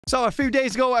So a few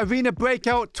days ago, Arena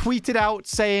Breakout tweeted out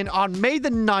saying on May the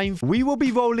 9th, we will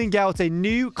be rolling out a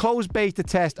new closed beta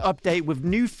test update with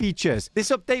new features.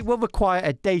 This update will require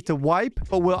a data wipe,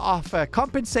 but will offer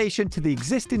compensation to the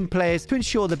existing players to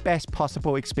ensure the best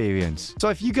possible experience. So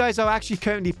if you guys are actually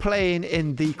currently playing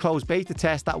in the closed beta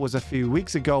test that was a few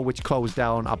weeks ago, which closed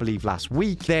down, I believe, last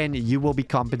week, then you will be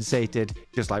compensated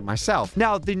just like myself.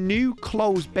 Now, the new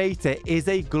closed beta is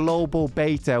a global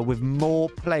beta with more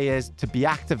players to be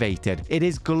activated. It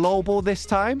is global this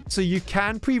time, so you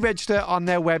can pre-register on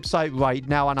their website right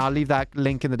now, and I'll leave that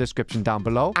link in the description down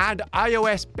below. And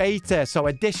iOS beta, so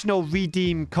additional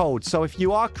redeem codes. So if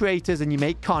you are creators and you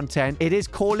make content, it is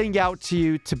calling out to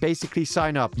you to basically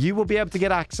sign up. You will be able to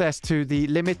get access to the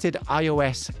limited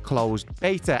iOS closed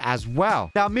beta as well.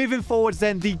 Now, moving forwards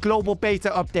then, the global beta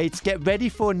updates, get ready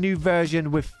for a new version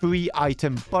with free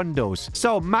item bundles.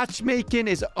 So matchmaking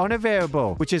is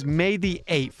unavailable, which is May the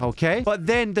 8th, okay? But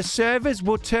then the servers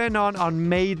will turn on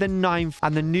May the 9th,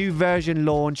 and the new version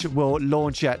launch will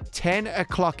launch at 10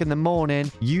 o'clock in the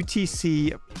morning,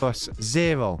 UTC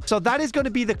 +0. So that is going to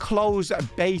be the closed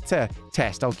beta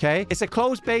test, okay? It's a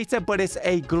closed beta, but it's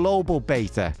a global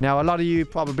beta. Now, a lot of you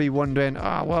probably wondering,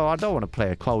 oh, well, I don't want to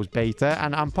play a closed beta,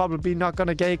 and I'm probably not going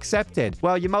to get accepted.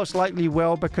 Well, you most likely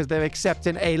will, because they're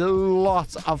accepting a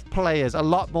lot of players, a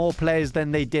lot more players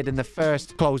than they did in the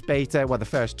first closed beta, well, the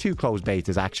first two closed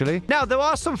betas, actually. Now, there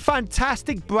are some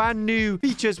fantastic brand new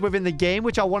features within the game,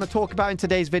 which I want to talk about in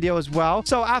today's video as well.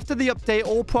 So after the update,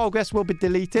 all progress will be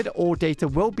deleted, all data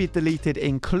will be deleted,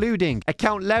 including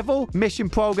account level, mission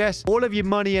progress, all of your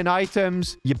money and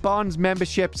items, your bonds,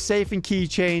 membership, safe and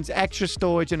keychains, extra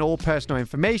storage, and all personal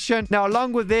information. Now,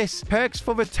 along with this, perks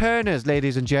for returners,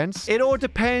 ladies and gents. It all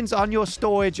depends on your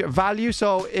storage value.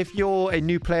 So if you're a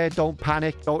new player, don't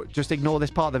panic. Don't just ignore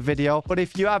this part of the video. But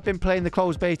if you have been playing the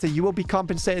closed beta, you will be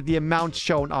compensated the amount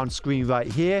shown on screen right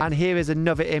here. And here is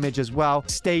another image as well,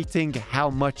 stating how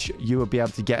much you will be able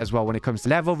to get as well when it comes to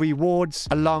level rewards,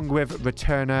 along with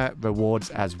returner rewards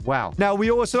as well. Now,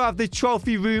 we also have the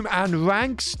trophy room and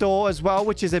rank store as well,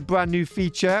 which is a brand new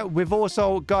feature. We've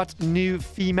also got new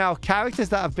female characters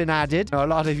that have been added. Now, a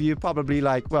lot of you probably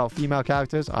like, well, female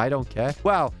characters, I don't care.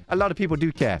 Well, a lot of people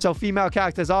do care. So female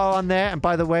characters are on there. And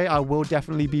by the way, I will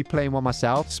definitely be playing one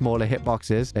myself. Smaller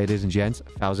hitboxes, ladies and gents,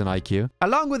 1000 IQ.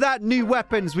 Along with that, new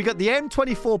weapons. We got the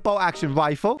M24 bolt action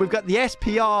rifle. We've got the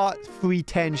SPR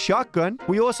 310 shotgun.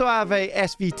 We also have a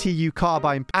SVTU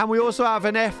carbine. And we also have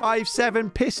an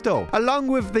F57 pistol. Along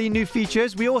with the new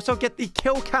features, we also get the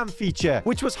kill cam feature,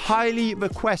 which was highly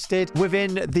requested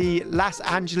within the Los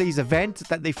Angeles event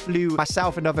that they flew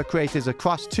myself and other creators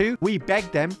across to. We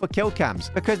begged them for kill cams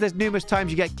because there's numerous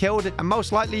times you get killed, and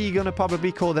most likely you're going to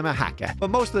probably call them a hacker. But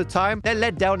most of the time, they're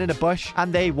led down in a bush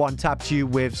and they one-tapped you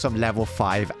with some level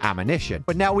 5 ammunition.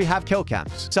 But now we have kill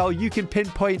cams. So you can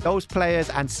pinpoint those players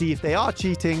and see if they are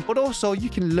cheating, but also you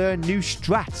can learn new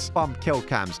strats from kill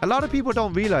cams. A lot of people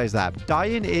don't realize that.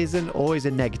 Dying isn't always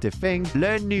a negative thing.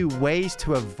 Learn new ways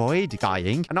to avoid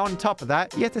dying. And on top of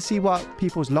that, you have to see what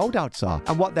people's loadouts are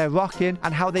and what they're rocking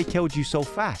and how they killed you so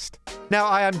fast. Now,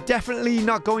 I am definitely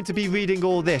not going to be reading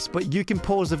all this, but you can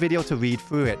pause the video to read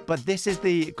through it. But this is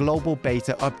the global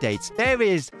beta updates. There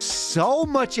is so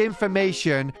much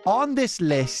information on this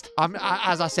list.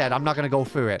 As I said, I'm not going to go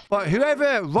through it. But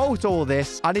whoever wrote all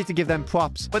this, I need to give them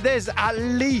props. But there's at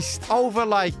least over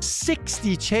like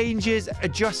 60 changes,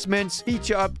 adjustments,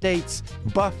 feature updates,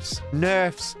 buffs,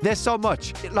 nerfs. There's so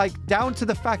much. Like down to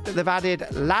the fact that they've added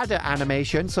ladder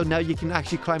animation. So now you can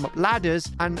actually climb up ladders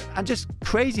and just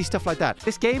crazy stuff like that.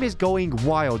 This game is going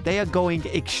wild. They are going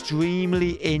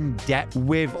extremely in depth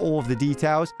with all of the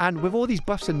details. And with all these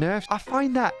buffs and nerfs, I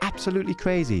find that absolutely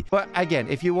crazy. But again,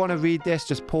 if you want to read this,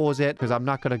 just pause it because I'm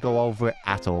not going to go over it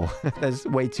at all. There's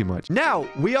way too much. Now,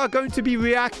 we are going to be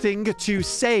reacting to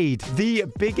Sade, the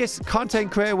biggest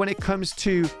content creator when it comes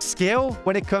to skill,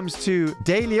 when it comes to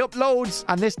daily uploads.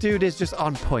 And this dude is just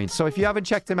on point. So if you haven't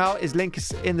checked him out, his link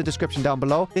is in the description down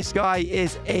below. This guy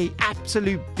is an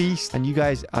absolute beast. And you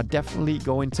guys are definitely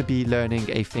going to be learning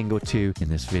a thing or two in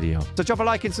this video. So drop a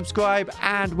like and subscribe.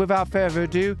 And without further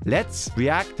ado, let's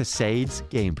react to Sade's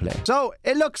gameplay. So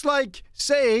it looks like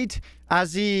Sade,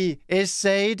 as he is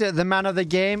Sade, the man of the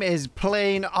game, is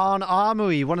playing on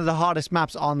Armory, one of the hardest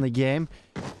maps on the game.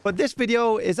 But this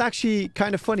video is actually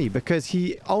kind of funny because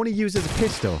he only uses a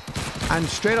pistol. And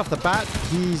straight off the bat,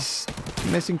 he's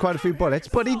missing quite a few bullets.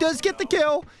 But he does get the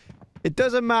kill. It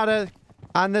doesn't matter.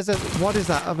 And there's a... What is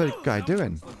that other guy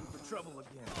doing?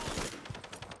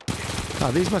 Oh,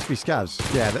 these must be scavs.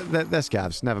 Yeah, they're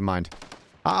scavs. Never mind.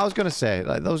 I was going to say,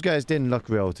 like, those guys didn't look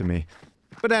real to me.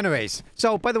 But anyways,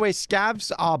 so by the way,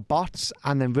 scavs are bots,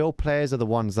 and then real players are the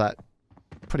ones that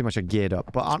pretty much are geared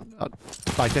up. But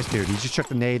like this dude, he just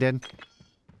chucked a nade in,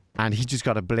 and he just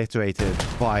got obliterated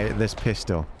by this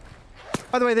pistol.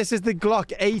 By the way, this is the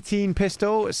Glock 18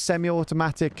 pistol,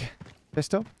 semi-automatic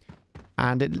pistol.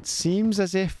 And it seems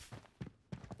as if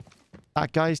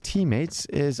that guy's teammates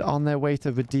is on their way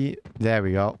to redeem... There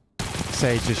we go.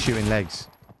 Sage just shooting legs.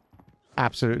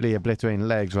 Absolutely obliterating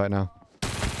legs right now.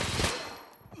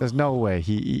 There's no way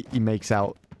he makes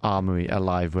out Armory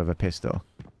alive with a pistol.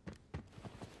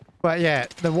 But yeah,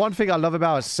 the one thing I love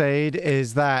about Sade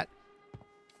is that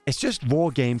it's just raw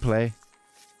gameplay.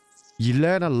 You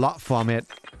learn a lot from it.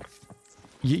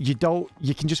 You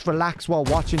can just relax while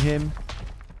watching him.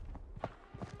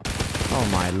 Oh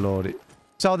my lord.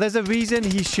 So there's a reason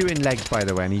he's shooting legs, by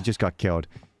the way, and he just got killed.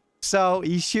 So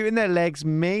he's shooting their legs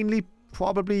mainly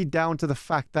probably down to the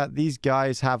fact that these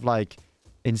guys have like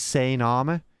insane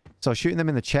armor. So shooting them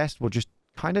in the chest will just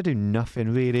kind of do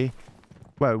nothing really.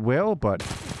 Well, it will, but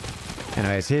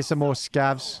anyways, here's some more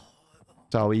scavs.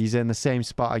 So he's in the same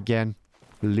spot again.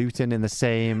 Looting in the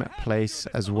same place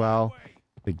as well.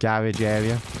 The garage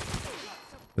area.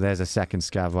 But there's a second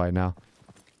scav right now.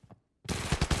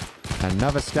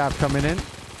 Another scav coming in.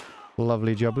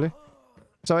 Lovely jubbly.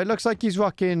 So it looks like he's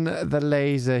rocking the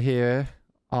laser here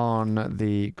on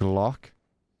the Glock.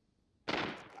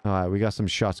 Alright, we got some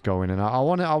shots going, and I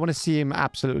want to see him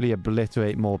absolutely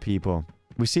obliterate more people.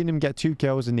 We've seen him get 2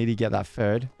 kills and nearly get that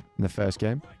third in the first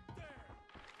game.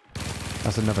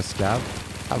 That's another scav.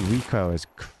 That recoil is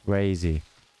crazy.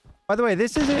 By the way,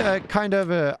 this is a kind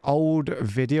of an old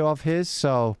video of his,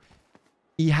 so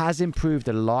he has improved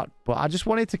a lot. But I just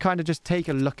wanted to kind of just take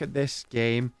a look at this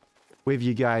game with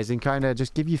you guys and kind of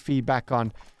just give you feedback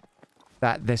on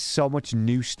that there's so much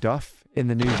new stuff in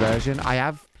the new version. I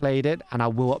have played it, and I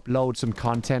will upload some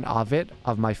content of it,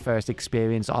 of my first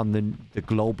experience on the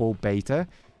global beta,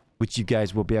 which you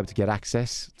guys will be able to get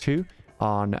access to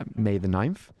on May the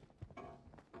 9th.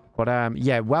 But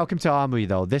yeah, welcome to Armory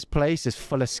though. This place is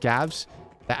full of scavs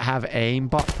that have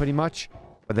aimbot pretty much,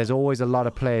 but there's always a lot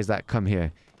of players that come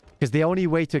here because the only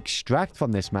way to extract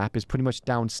from this map is pretty much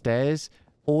downstairs.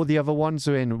 All the other ones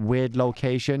are in weird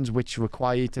locations which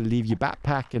require you to leave your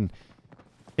backpack, and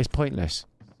it's pointless.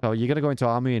 So you're gonna go into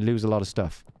Armory and lose a lot of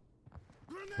stuff.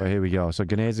 Well, here we go. So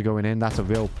grenades are going in. That's a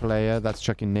real player that's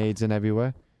chucking nades in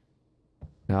everywhere.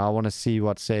 Now I want to see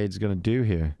what Sade's gonna do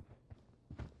here.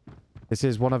 This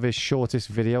is one of his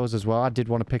shortest videos as well. I did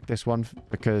want to pick this one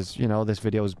because, you know, this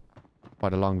video is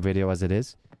quite a long video as it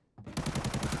is.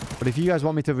 But if you guys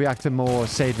want me to react to more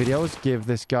Sade videos, give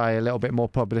this guy a little bit more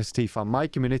publicity from my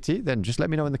community, then just let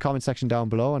me know in the comment section down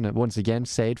below. And once again,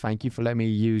 Sade, thank you for letting me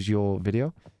use your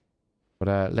video.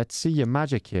 But let's see your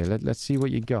magic here. Let's see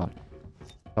what you got.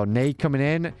 Oh, nade coming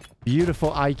in.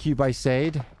 Beautiful IQ by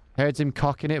Sade. Heard him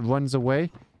cocking it, runs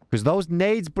away. Because those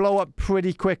nades blow up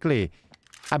pretty quickly.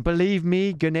 And believe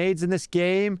me, grenades in this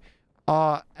game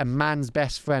are a man's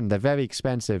best friend. They're very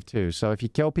expensive too. So if you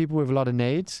kill people with a lot of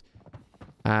nades,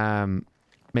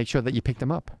 make sure that you pick them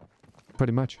up.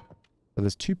 Pretty much. So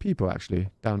there's 2 people actually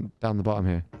down the bottom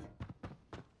here.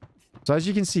 So as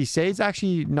you can see, Sade's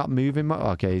actually not moving much.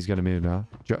 Okay, he's going to move now.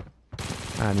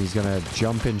 And he's going to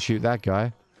jump and shoot that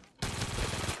guy.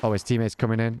 Oh, his teammate's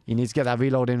coming in. He needs to get that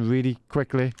reload in really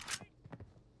quickly.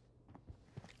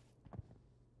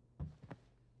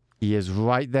 He is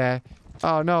right there.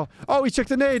 Oh, no. Oh, he checked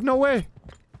the nade. No way.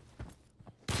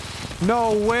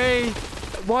 No way.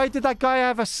 Why did that guy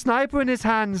have a sniper in his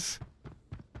hands?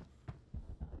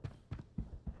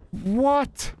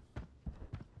 What?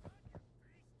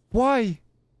 Why?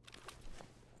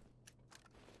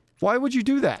 Why would you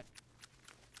do that?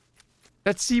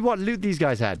 Let's see what loot these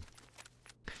guys had.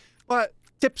 But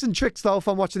tips and tricks, though,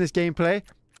 from watching this gameplay.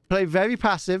 Play very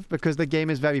passive because the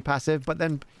game is very passive, but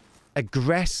then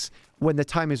aggress when the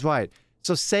time is right.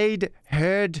 So Sade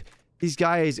heard these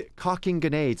guys cocking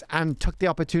grenades and took the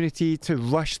opportunity to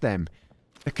rush them.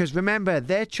 Because remember,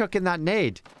 they're chucking that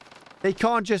nade. They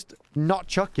can't just not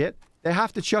chuck it. They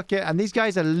have to chuck it, and these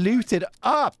guys are looted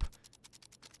up.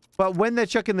 But when they're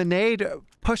chucking the nade,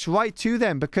 push right to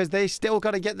them because they still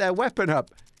got to get their weapon up.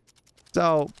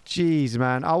 So, geez,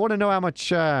 man. I want to know how much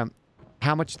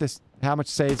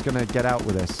Sade's going to get out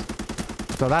with this.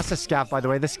 So that's a scav, by the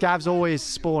way. The scavs always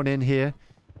spawn in here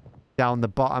down the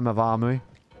bottom of Armory.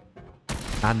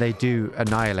 And they do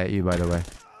annihilate you, by the way.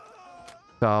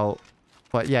 So,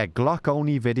 but yeah, Glock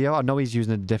only video. I know he's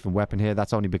using a different weapon here.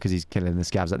 That's only because he's killing the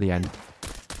scavs at the end.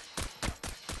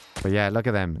 But yeah, look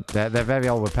at them. They're very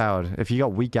overpowered. If you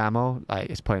got weak ammo,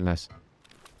 like, it's pointless.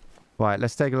 Right,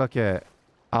 let's take a look at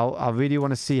I really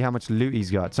want to see how much loot he's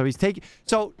got. So he's taking...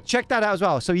 So check that out as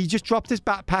well. So he just dropped his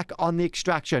backpack on the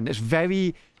extraction. It's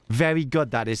very, very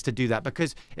good that is to do that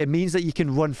because it means that you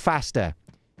can run faster.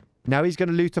 Now he's going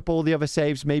to loot up all the other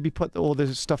saves. Maybe put all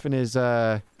the stuff in his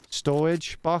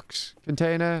storage box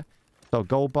container. So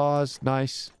gold bars.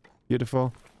 Nice.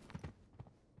 Beautiful.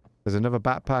 There's another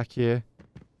backpack here.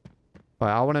 All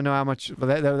right, I want to know how much...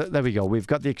 Well, there we go. We've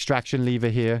got the extraction lever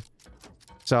here.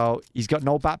 So he's got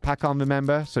no backpack on,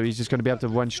 remember? So he's just going to be able to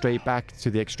run straight back to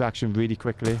the extraction really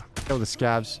quickly. Kill the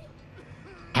scavs.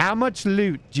 How much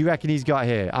loot do you reckon he's got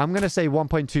here? I'm going to say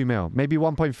 1.2 mil. Maybe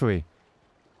 1.3.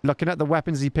 Looking at the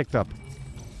weapons he picked up.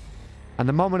 And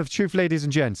the moment of truth, ladies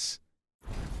and gents.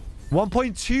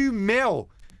 1.2 mil.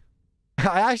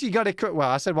 I actually got it... Well,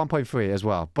 I said 1.3 as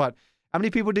well. But how many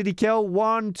people did he kill?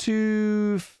 1,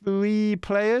 2, 3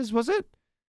 players, was it?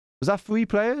 Was that 3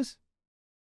 players?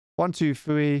 1, 2,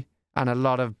 3, and a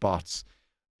lot of bots.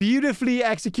 Beautifully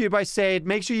executed by Said.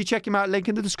 Make sure you check him out. Link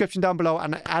in the description down below.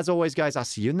 And as always, guys, I'll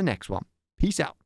see you in the next one. Peace out.